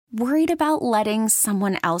Worried about letting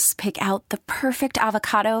someone else pick out the perfect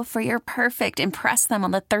avocado for your perfect impress them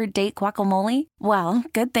on the third date guacamole? Well,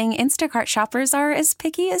 good thing Instacart shoppers are as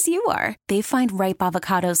picky as you are. They find ripe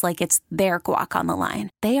avocados like it's their guac on the line.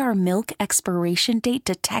 They are milk expiration date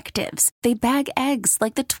detectives. They bag eggs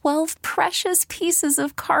like the 12 precious pieces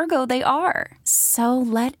of cargo they are. So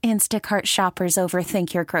let Instacart shoppers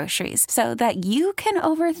overthink your groceries so that you can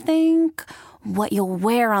overthink what you'll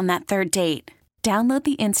wear on that third date. Download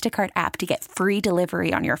the Instacart app to get free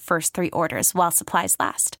delivery on your first 3 orders while supplies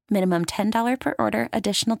last. Minimum $10 per order.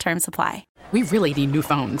 Additional terms apply. We really need new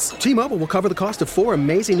phones. T-Mobile will cover the cost of 4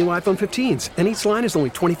 amazing new iPhone 15s, and each line is only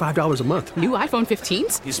 $25 a month. New iPhone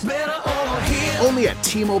 15s? It's better over here. Only at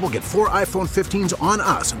T-Mobile, get 4 iPhone 15s on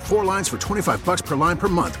us and 4 lines for $25 per line per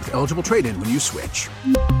month with eligible trade-in when you switch.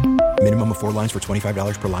 Minimum of 4 lines for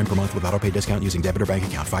 $25 per line per month with autopay discount using debit or bank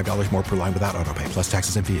account. $5 more per line without autopay, plus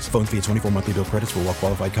taxes and fees. Phone fee at 24 monthly bill credits for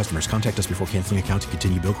well-qualified customers. Contact us before canceling account to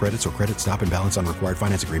continue bill credits or credit stop and balance on required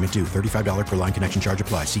finance agreement due. $35 per line connection charge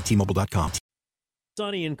applies. See T-Mobile.com.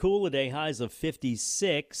 Sunny and cool today, highs of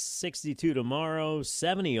 56, 62 tomorrow,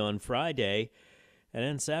 70 on Friday. And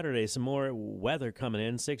then Saturday, some more weather coming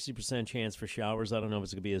in, 60% chance for showers. I don't know if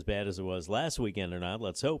it's going to be as bad as it was last weekend or not.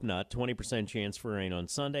 Let's hope not. 20% chance for rain on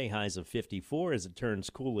Sunday, highs of 54 as it turns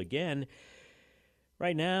cool again.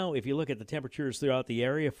 Right now, if you look at the temperatures throughout the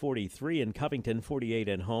area, 43 in Covington, 48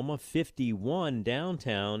 in Houma, 51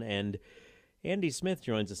 downtown. And Andy Smith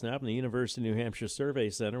joins us now from the University of New Hampshire Survey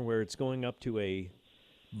Center, where it's going up to a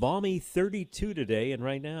balmy 32 today. And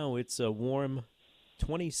right now, it's a warm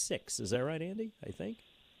 26. Is that right, Andy? I think.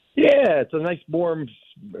 Yeah, it's a nice warm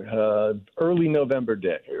early November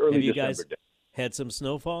day. Have you guys had some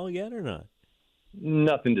snowfall yet or not?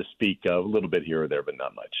 Nothing to speak of. A little bit here or there, but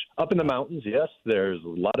not much. Up in the mountains, yes, there's a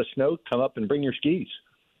lot of snow. Come up and bring your skis.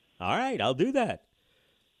 All right, I'll do that.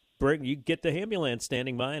 You get the ambulance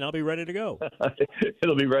standing by, and I'll be ready to go.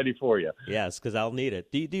 It'll be ready for you. Yes, because I'll need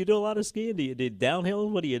it. Do you do a lot of skiing? Do you do downhill?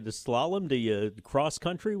 What do you do? Slalom? Do you cross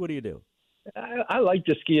country? What do you do? I like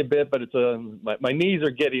to ski a bit, but it's my knees are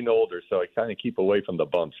getting older, so I kind of keep away from the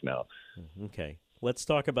bumps now. Okay, let's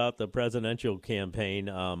talk about the presidential campaign.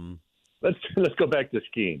 Let's go back to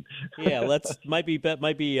skiing. Yeah,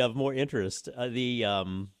 might be of more interest.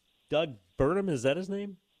 Doug Burnham, is that his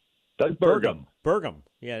name? Doug Burgum. Burgum.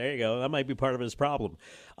 Yeah, there you go. That might be part of his problem.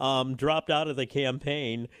 Dropped out of the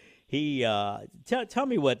campaign. He tell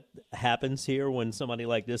me what happens here when somebody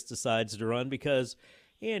like this decides to run, because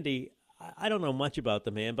Andy, I don't know much about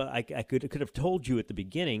the man, but I could have told you at the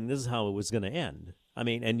beginning this is how it was going to end. I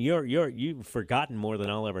mean, and you've forgotten more than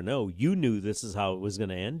I'll ever know. You knew this is how it was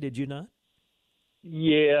going to end, did you not?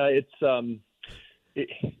 Yeah, so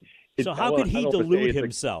how could he delude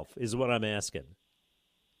himself is what I'm asking.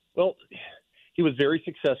 Well, he was very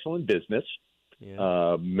successful in business.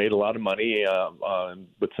 Yeah. Made a lot of money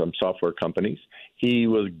with some software companies. He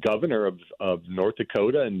was governor of North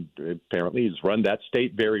Dakota, and apparently he's run that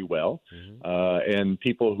state very well. Mm-hmm. And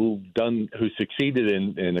people who succeeded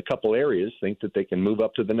in a couple areas think that they can move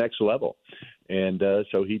up to the next level. And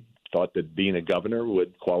so he thought that being a governor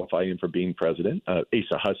would qualify him for being president.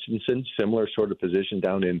 Asa Hutchinson, similar sort of position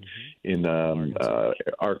down in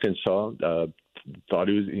Arkansas. Thought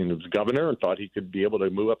he was governor and thought he could be able to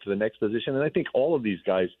move up to the next position. And I think all of these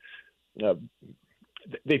guys,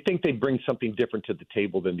 they think they bring something different to the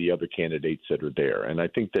table than the other candidates that are there. And I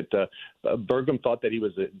think that Burgum thought that he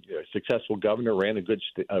was a successful governor, ran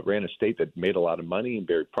a state that made a lot of money and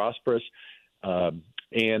very prosperous,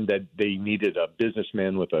 and that they needed a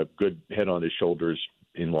businessman with a good head on his shoulders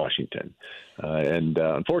in Washington. And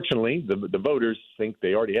unfortunately, the voters think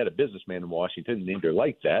they already had a businessman in Washington and either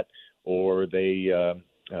like that or they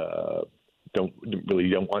don't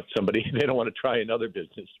want somebody. They don't want to try another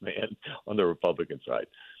businessman on the Republican side.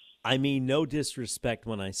 I mean, no disrespect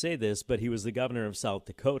when I say this, but he was the governor of South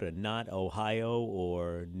Dakota, not Ohio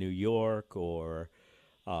or New York or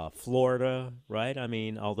Florida, right? I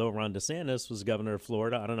mean, although Ron DeSantis was governor of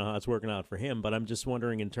Florida, I don't know how it's working out for him, but I'm just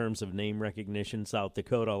wondering in terms of name recognition, South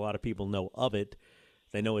Dakota, a lot of people know of it.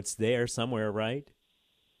 They know it's there somewhere, right?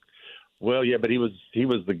 Well, yeah, but he was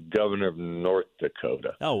the governor of North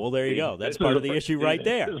Dakota. Oh, well, there you go. That's part of the issue right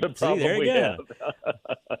there. See, there you go.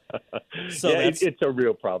 So yeah, it's a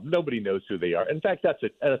real problem. Nobody knows who they are. In fact, that's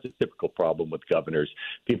a typical problem with governors.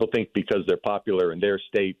 People think because they're popular in their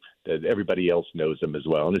state that everybody else knows them as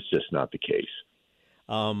well, and it's just not the case.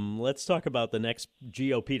 Let's talk about the next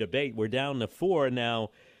GOP debate. We're down to 4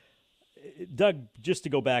 now. Doug, just to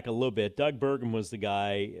go back a little bit, Doug Burgum was the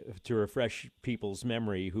guy, to refresh people's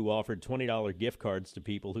memory, who offered $20 gift cards to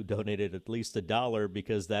people who donated at least $1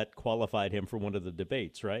 because that qualified him for one of the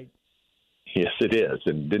debates, right? Yes, it is,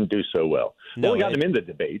 and didn't do so well. No, we got him in the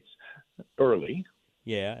debates early.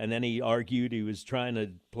 Yeah, and then he argued he was trying to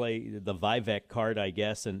play the Vivek card, I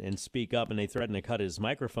guess, and speak up, and they threatened to cut his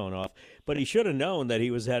microphone off. But he should have known that he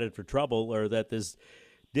was headed for trouble, or that this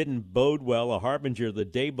didn't bode well. A harbinger, the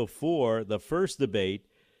day before the first debate,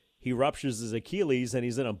 he ruptures his Achilles, and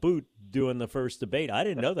he's in a boot doing the first debate. I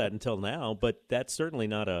didn't know that until now, but that's certainly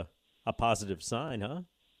not a positive sign, huh?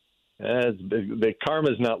 The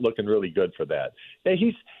karma's not looking really good for that.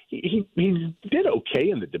 He did okay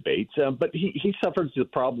in the debates, but he suffers the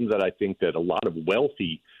problems that I think that a lot of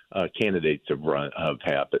wealthy candidates have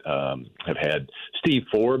had. Steve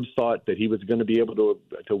Forbes thought that he was going to be able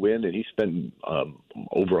to win, and he spent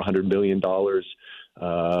over $100 million.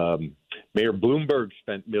 Mayor Bloomberg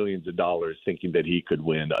spent millions of dollars thinking that he could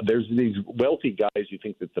win. There's these wealthy guys who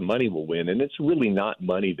think that the money will win, and it's really not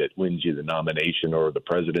money that wins you the nomination or the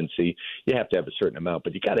presidency. You have to have a certain amount,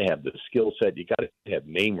 but you got to have the skill set. You got to have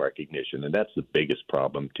name recognition, and that's the biggest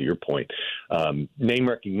problem, to your point. Name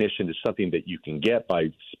recognition is something that you can get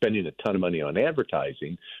by spending a ton of money on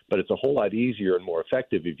advertising, but it's a whole lot easier and more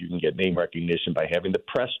effective if you can get name recognition by having the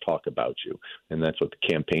press talk about you, and that's what the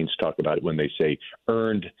campaigns talk about when they say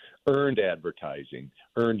earned advertising,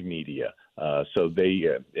 earned media.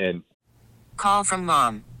 And call from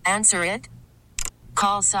mom. Answer it.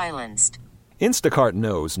 Call silenced. Instacart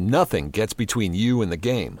knows nothing gets between you and the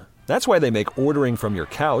game. That's why they make ordering from your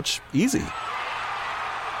couch easy.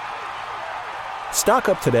 Stock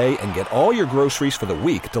up today and get all your groceries for the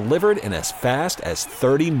week delivered in as fast as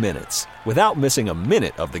 30 minutes without missing a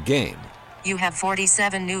minute of the game. You have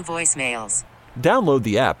 47 new voicemails. Download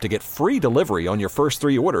the app to get free delivery on your first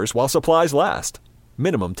 3 orders while supplies last.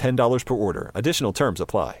 Minimum $10 per order. Additional terms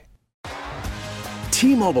apply.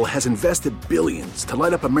 T-Mobile has invested billions to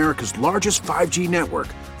light up America's largest 5G network,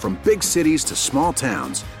 from big cities to small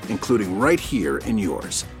towns, including right here in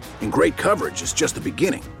yours. And great coverage is just the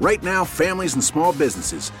beginning. Right now, families and small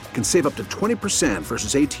businesses can save up to 20%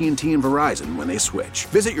 versus AT&T and Verizon when they switch.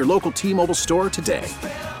 Visit your local T-Mobile store today.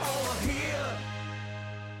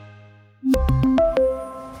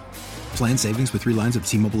 Plan savings with 3 lines of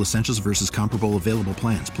T-Mobile Essentials versus comparable available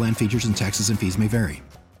plans. Plan features and taxes and fees may vary.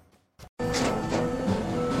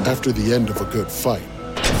 After the end of a good fight,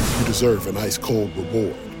 you deserve an ice-cold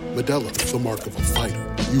reward. Modelo is the mark of a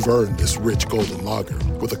fighter. You've earned this rich golden lager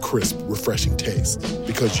with a crisp, refreshing taste.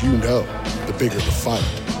 Because you know, the bigger the fight,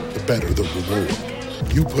 the better the reward.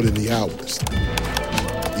 You put in the hours,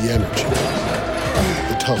 the energy,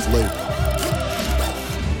 the tough labor.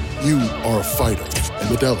 You are a fighter,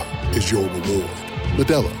 and Modelo is your reward.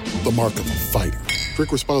 Modelo, the mark of a fighter.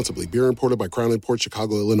 Drink responsibly. Beer imported by Crown Imports,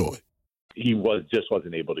 Chicago, Illinois. He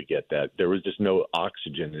wasn't able to get that. There was just no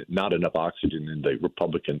oxygen, not enough oxygen in the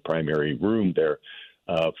Republican primary room there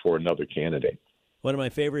for another candidate. One of my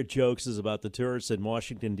favorite jokes is about the tourists in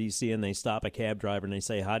Washington, D.C., and they stop a cab driver and they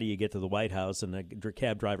say, "How do you get to the White House?" And the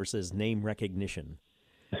cab driver says, "Name recognition."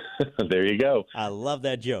 There you go. I love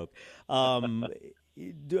that joke. Burgum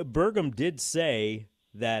did say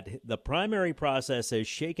that the primary process has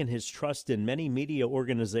shaken his trust in many media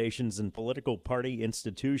organizations and political party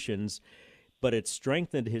institutions, but it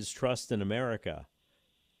strengthened his trust in America.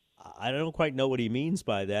 I don't quite know what he means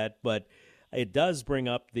by that, but it does bring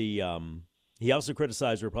up the he also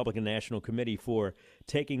criticized the Republican National Committee for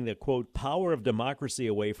taking the, quote, power of democracy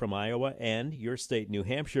away from Iowa and your state, New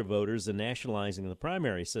Hampshire voters, and nationalizing the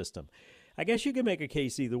primary system. I guess you can make a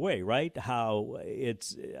case either way, right? How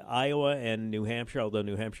it's Iowa and New Hampshire, although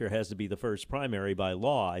New Hampshire has to be the first primary by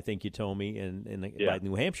law, I think you told me, by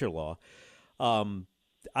New Hampshire law.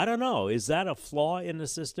 I don't know. Is that a flaw in the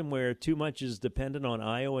system where too much is dependent on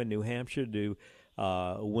Iowa and New Hampshire to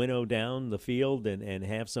winnow down the field and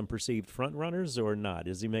have some perceived front runners, or not?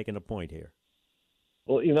 Is he making a point here?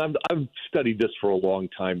 Well, I've studied this for a long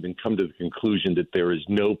time and come to the conclusion that there is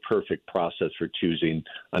no perfect process for choosing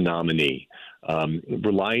a nominee.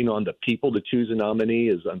 Relying on the people to choose a nominee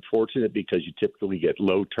is unfortunate because you typically get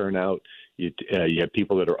low turnout. You have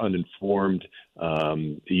people that are uninformed.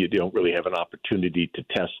 You don't really have an opportunity to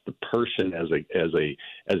test the person as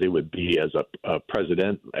they would be as a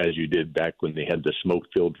president, as you did back when they had the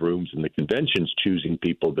smoke-filled rooms and the conventions, choosing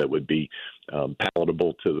people that would be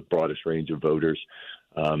palatable to the broadest range of voters.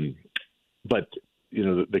 But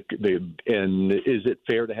and is it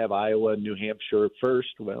fair to have Iowa and New Hampshire first?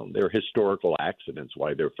 Well, there are historical accidents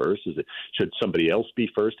why they're first. Should somebody else be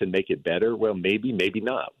first and make it better? Well, maybe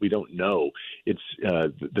not. We don't know. It's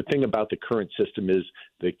the thing about the current system is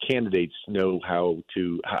the candidates know how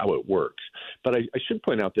it works. But I should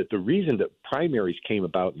point out that the reason that primaries came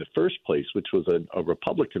about in the first place, which was a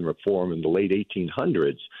Republican reform in the late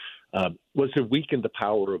 1800s, was to weaken the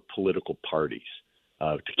power of political parties.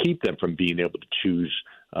 To keep them from being able to choose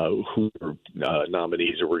who their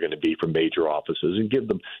nominees were going to be for major offices and give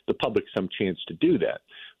the public some chance to do that.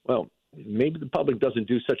 Well, maybe the public doesn't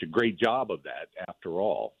do such a great job of that after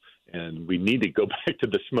all, and we need to go back to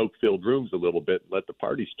the smoke-filled rooms a little bit and let the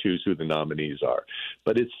parties choose who the nominees are.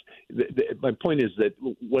 But my point is that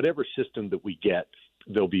whatever system that we get,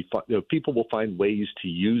 people will find ways to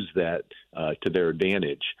use that to their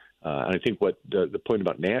advantage. And I think what the point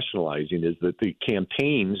about nationalizing is that the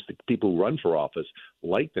campaigns, the people who run for office,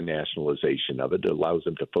 like the nationalization of it. It allows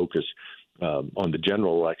them to focus on the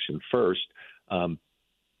general election first.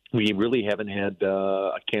 We really haven't had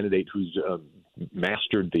a candidate who's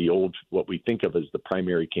mastered the old, what we think of as the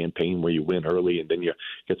primary campaign, where you win early and then you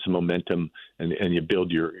get some momentum and you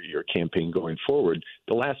build your campaign going forward.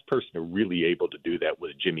 The last person to really able to do that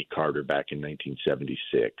was Jimmy Carter back in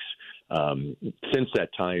 1976. Since that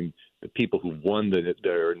time, the people who won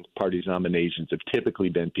their party's nominations have typically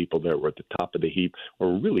been people that were at the top of the heap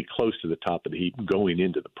or really close to the top of the heap going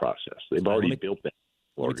into the process. They've already built that.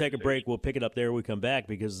 Let me take a break. We'll pick it up there when we come back,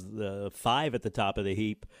 because the five at the top of the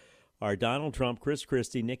heap are Donald Trump, Chris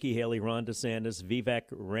Christie, Nikki Haley, Ron DeSantis, Vivek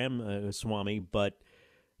Ramaswamy, but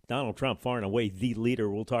Donald Trump far and away the leader.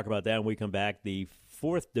 We'll talk about that when we come back. The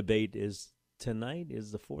fourth debate is tonight.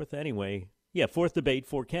 Is the fourth anyway? Yeah, fourth debate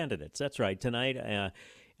for candidates. That's right. Tonight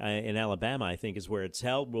in Alabama, I think, is where it's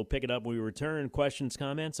held. We'll pick it up when we return. Questions,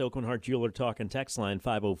 comments, Oakland Heart Jeweler Talk and Text Line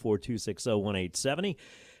 504-260-1870.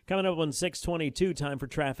 Coming up on 622, time for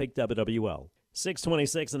traffic, WWL.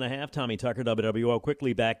 626 and a half, Tommy Tucker, WWL.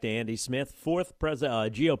 Quickly back to Andy Smith. Fourth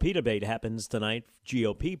GOP debate happens tonight,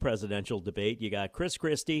 GOP presidential debate. You got Chris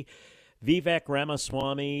Christie, Vivek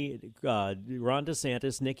Ramaswamy, Ron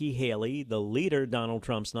DeSantis, Nikki Haley. The leader, Donald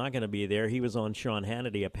Trump's not going to be there. He was on Sean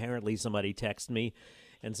Hannity. Apparently somebody texted me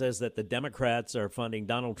and says that the Democrats are funding,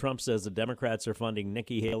 Donald Trump says the Democrats are funding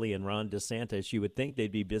Nikki Haley and Ron DeSantis. You would think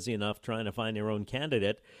they'd be busy enough trying to find their own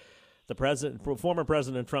candidate. Former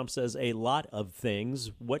President Trump says a lot of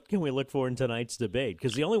things. What can we look for in tonight's debate?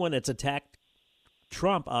 Because the only one that's attacked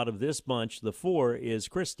Trump out of this bunch, the four, is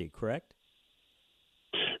Christie, correct?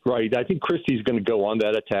 Right. I think Christie's going to go on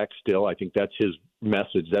that attack still. I think that's his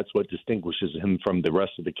message. That's what distinguishes him from the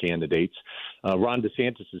rest of the candidates. Ron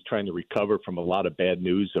DeSantis is trying to recover from a lot of bad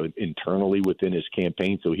news internally within his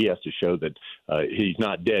campaign, so he has to show that he's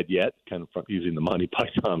not dead yet, kind of using the Monty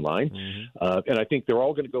Python line. Mm-hmm. And I think they're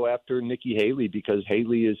all going to go after Nikki Haley, because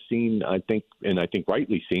Haley is seen, I think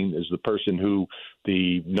rightly seen, as the person who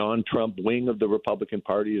the non-Trump wing of the Republican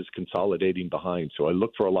Party is consolidating behind. So I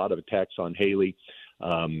look for a lot of attacks on Haley.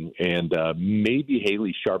 And maybe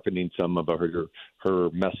Haley sharpening some of her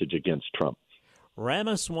message against Trump.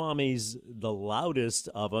 Ramaswamy's the loudest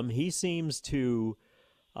of them. He seems to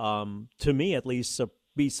me at least,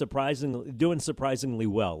 be doing surprisingly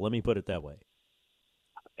well. Let me put it that way.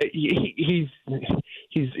 He's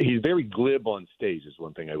very glib on stage is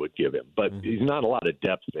one thing I would give him, but he's not a lot of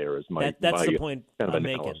depth there. That's the point I'm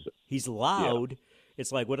making. He's loud. Yeah.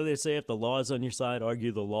 It's like, what do they say? If the law is on your side,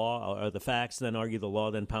 argue the law, or the facts, then argue the law,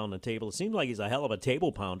 then pound the table. It seems like he's a hell of a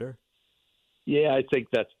table pounder. Yeah, I think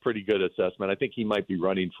that's a pretty good assessment. I think he might be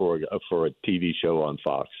running for a TV show on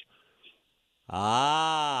Fox.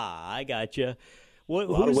 I got you. A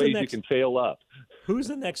lot of ways you can fail up. Who's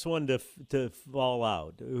the next one to fall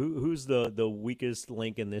out? Who's the weakest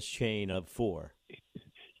link in this chain of four?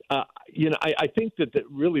 I think that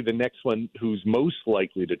really the next one who's most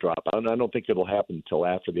likely to drop out, and I don't think it'll happen until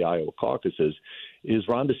after the Iowa caucuses, is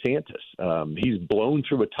Ron DeSantis. He's blown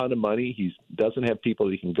through a ton of money. He doesn't have people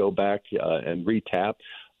he can go back and re-tap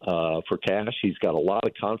for cash. He's got a lot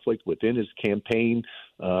of conflict within his campaign.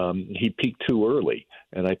 He peaked too early,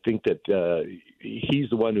 and I think that he's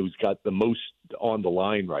the one who's got the most on the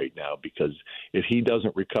line right now, because if he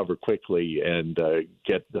doesn't recover quickly and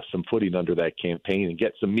get some footing under that campaign and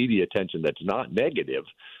get some media attention that's not negative,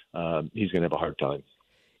 he's going to have a hard time.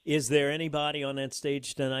 Is there anybody on that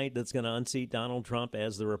stage tonight that's going to unseat Donald Trump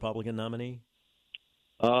as the Republican nominee?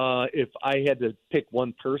 If I had to pick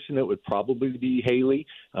one person, it would probably be Haley.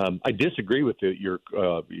 I disagree with your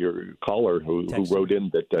caller who wrote in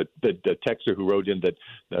the texter who wrote in that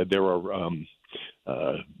there are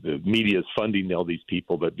the media is funding all these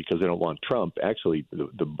people, but because they don't want Trump. Actually,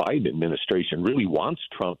 the Biden administration really wants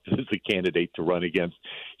Trump as the candidate to run against.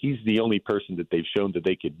 He's the only person that they've shown that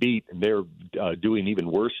they could beat, and they're doing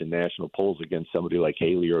even worse in national polls against somebody like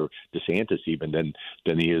Haley or DeSantis even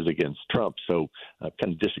than he is against Trump. So I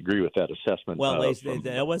kind of disagree with that assessment. Well,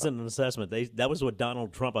 that wasn't an assessment. That was what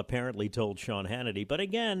Donald Trump apparently told Sean Hannity. But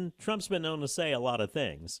again, Trump's been known to say a lot of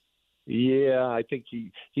things. Yeah, I think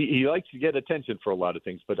he likes to get attention for a lot of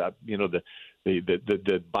things, but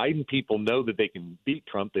the Biden people know that they can beat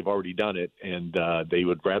Trump. They've already done it, and they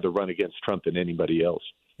would rather run against Trump than anybody else.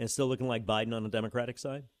 And still looking like Biden on the Democratic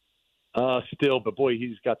side? Still, but boy,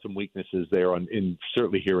 he's got some weaknesses there.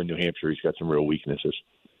 Certainly here in New Hampshire, he's got some real weaknesses.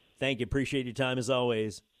 Thank you. Appreciate your time as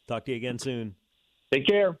always. Talk to you again soon. Take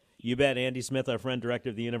care. You bet. Andy Smith, our friend,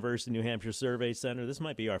 director of the University of New Hampshire Survey Center. This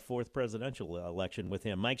might be our fourth presidential election with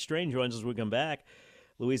him. Mike Strain joins us as we come back.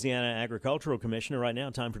 Louisiana Agricultural Commissioner. Right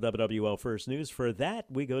now, time for WWL First News. For that,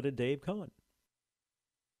 we go to Dave Cohen.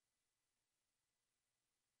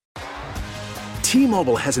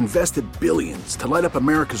 T-Mobile has invested billions to light up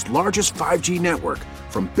America's largest 5G network,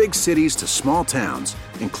 from big cities to small towns,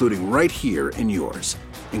 including right here in yours.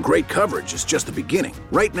 And great coverage is just the beginning.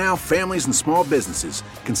 Right now, families and small businesses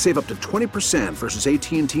can save up to 20% versus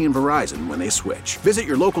AT&T and Verizon when they switch. Visit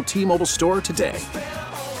your local T-Mobile store today.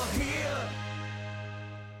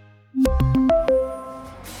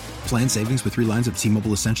 Plan savings with 3 lines of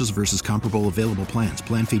T-Mobile Essentials versus comparable available plans.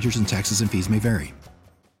 Plan features and taxes and fees may vary.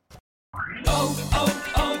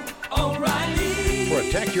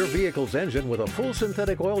 Protect your vehicle's engine with a full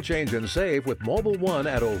synthetic oil change and save with Mobil 1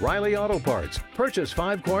 at O'Reilly Auto Parts. Purchase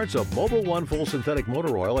 5 quarts of Mobil 1 full synthetic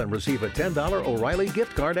motor oil and receive a $10 O'Reilly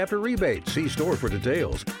gift card after rebate. See store for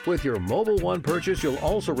details. With your Mobil 1 purchase, you'll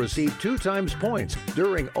also receive 2 times points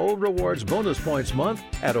during O Rewards Bonus Points Month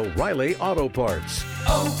at O'Reilly Auto Parts.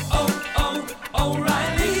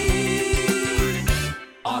 O'Reilly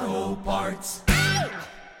Auto Parts.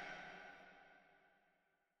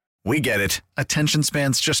 We get it. Attention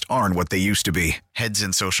spans just aren't what they used to be. Heads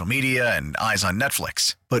in social media and eyes on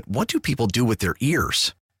Netflix. But what do people do with their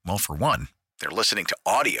ears? Well, for one, they're listening to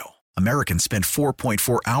audio. Americans spend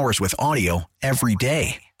 4.4 hours with audio every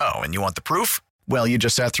day. Oh, and you want the proof? Well, you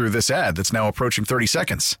just sat through this ad that's now approaching 30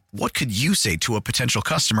 seconds. What could you say to a potential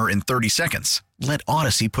customer in 30 seconds? Let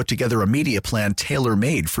Odyssey put together a media plan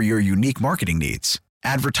tailor-made for your unique marketing needs.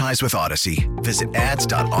 Advertise with Odyssey. Visit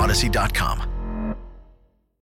ads.odyssey.com.